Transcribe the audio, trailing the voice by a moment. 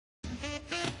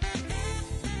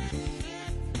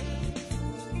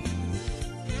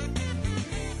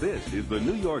This is the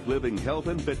New York Living Health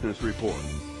and Fitness Report.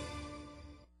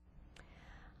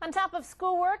 On top of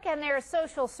schoolwork and their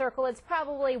social circle, it's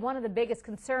probably one of the biggest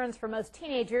concerns for most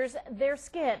teenagers, their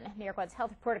skin. New York 1's health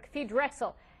reporter Kafid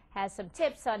Drexel has some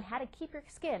tips on how to keep your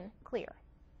skin clear.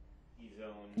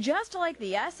 Just like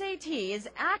the SATs,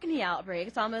 acne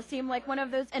outbreaks almost seem like one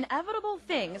of those inevitable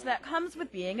things that comes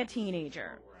with being a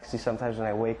teenager. See, sometimes when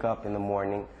I wake up in the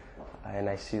morning and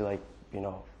I see, like,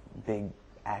 big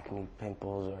acne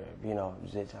pimples or,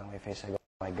 zits on my face, I go,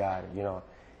 oh my God,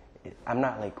 I'm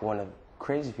not like one of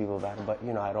crazy people about it, but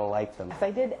I don't like them. So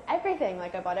I did everything.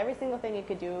 Like, I bought every single thing you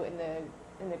could do in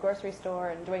the grocery store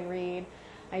and Duane Reade.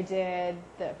 I did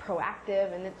the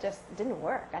Proactive, and it just didn't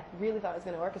work. I really thought it was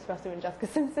going to work, especially when Jessica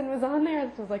Simpson was on there.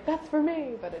 I was like, that's for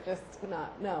me, but it just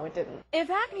no, it didn't. If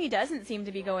acne doesn't seem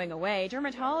to be going away,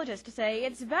 dermatologists say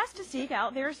it's best to seek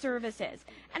out their services.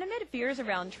 And amid fears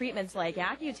around treatments like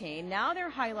Accutane, now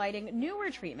they're highlighting newer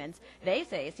treatments they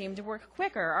say seem to work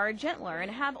quicker, are gentler,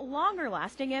 and have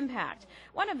longer-lasting impact.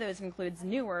 One of those includes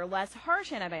newer, less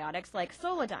harsh antibiotics like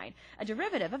Solodine, a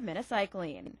derivative of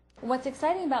minocycline. What's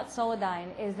exciting about Solodine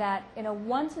is that in a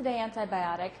once-a-day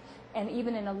antibiotic, and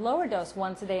even in a lower dose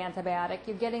once-a-day antibiotic,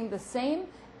 you're getting the same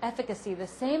efficacy, the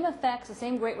same effects, the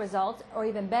same great results, or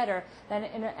even better than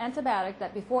in an antibiotic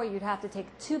that before you'd have to take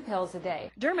 2 pills a day.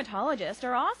 Dermatologists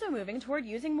are also moving toward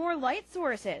using more light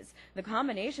sources. The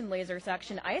combination laser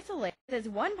suction Isolate is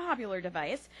one popular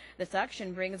device. The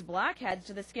suction brings blackheads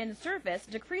to the skin's surface,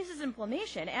 decreases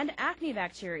inflammation and acne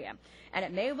bacteria. And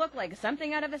it may look like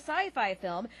something out of a sci-fi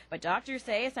film, but doctors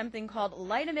say something called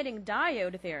light-emitting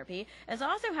diode therapy is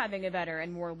also having a better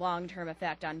and more long-term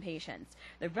effect on patients.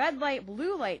 The red light,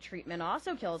 blue light treatment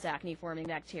also kills acne-forming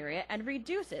bacteria and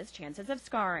reduces chances of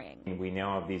scarring. We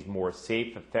now have these more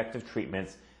safe, effective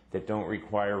treatments that don't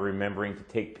require remembering to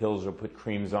take pills or put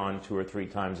creams on 2 or 3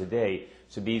 times a day.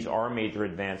 So these are major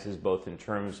advances both in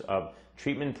terms of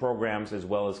treatment programs as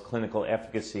well as clinical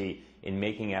efficacy in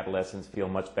making adolescents feel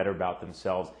much better about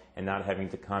themselves and not having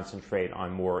to concentrate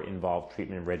on more involved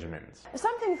treatment regimens.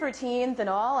 Something for teens and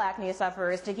all acne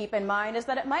sufferers to keep in mind is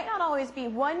that it might not always be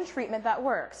one treatment that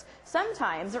works.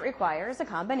 Sometimes it requires a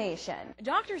combination.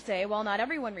 Doctors say while not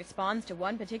everyone responds to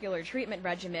one particular treatment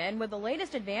regimen, with the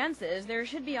latest advances, there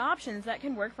should be options that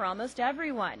can work for almost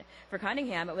everyone. For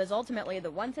Cunningham, it was ultimately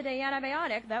the once-a-day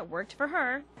antibiotic that worked for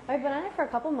her. I've been on it for a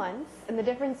couple months, and the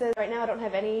difference is right now I don't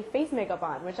have any face makeup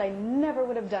on, which I never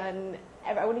would have done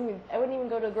ever. I wouldn't even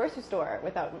go to a grocery store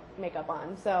without makeup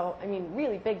on. So, I mean,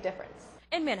 really big difference.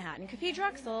 In Manhattan, Kafid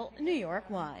Drexel, New York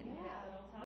 1.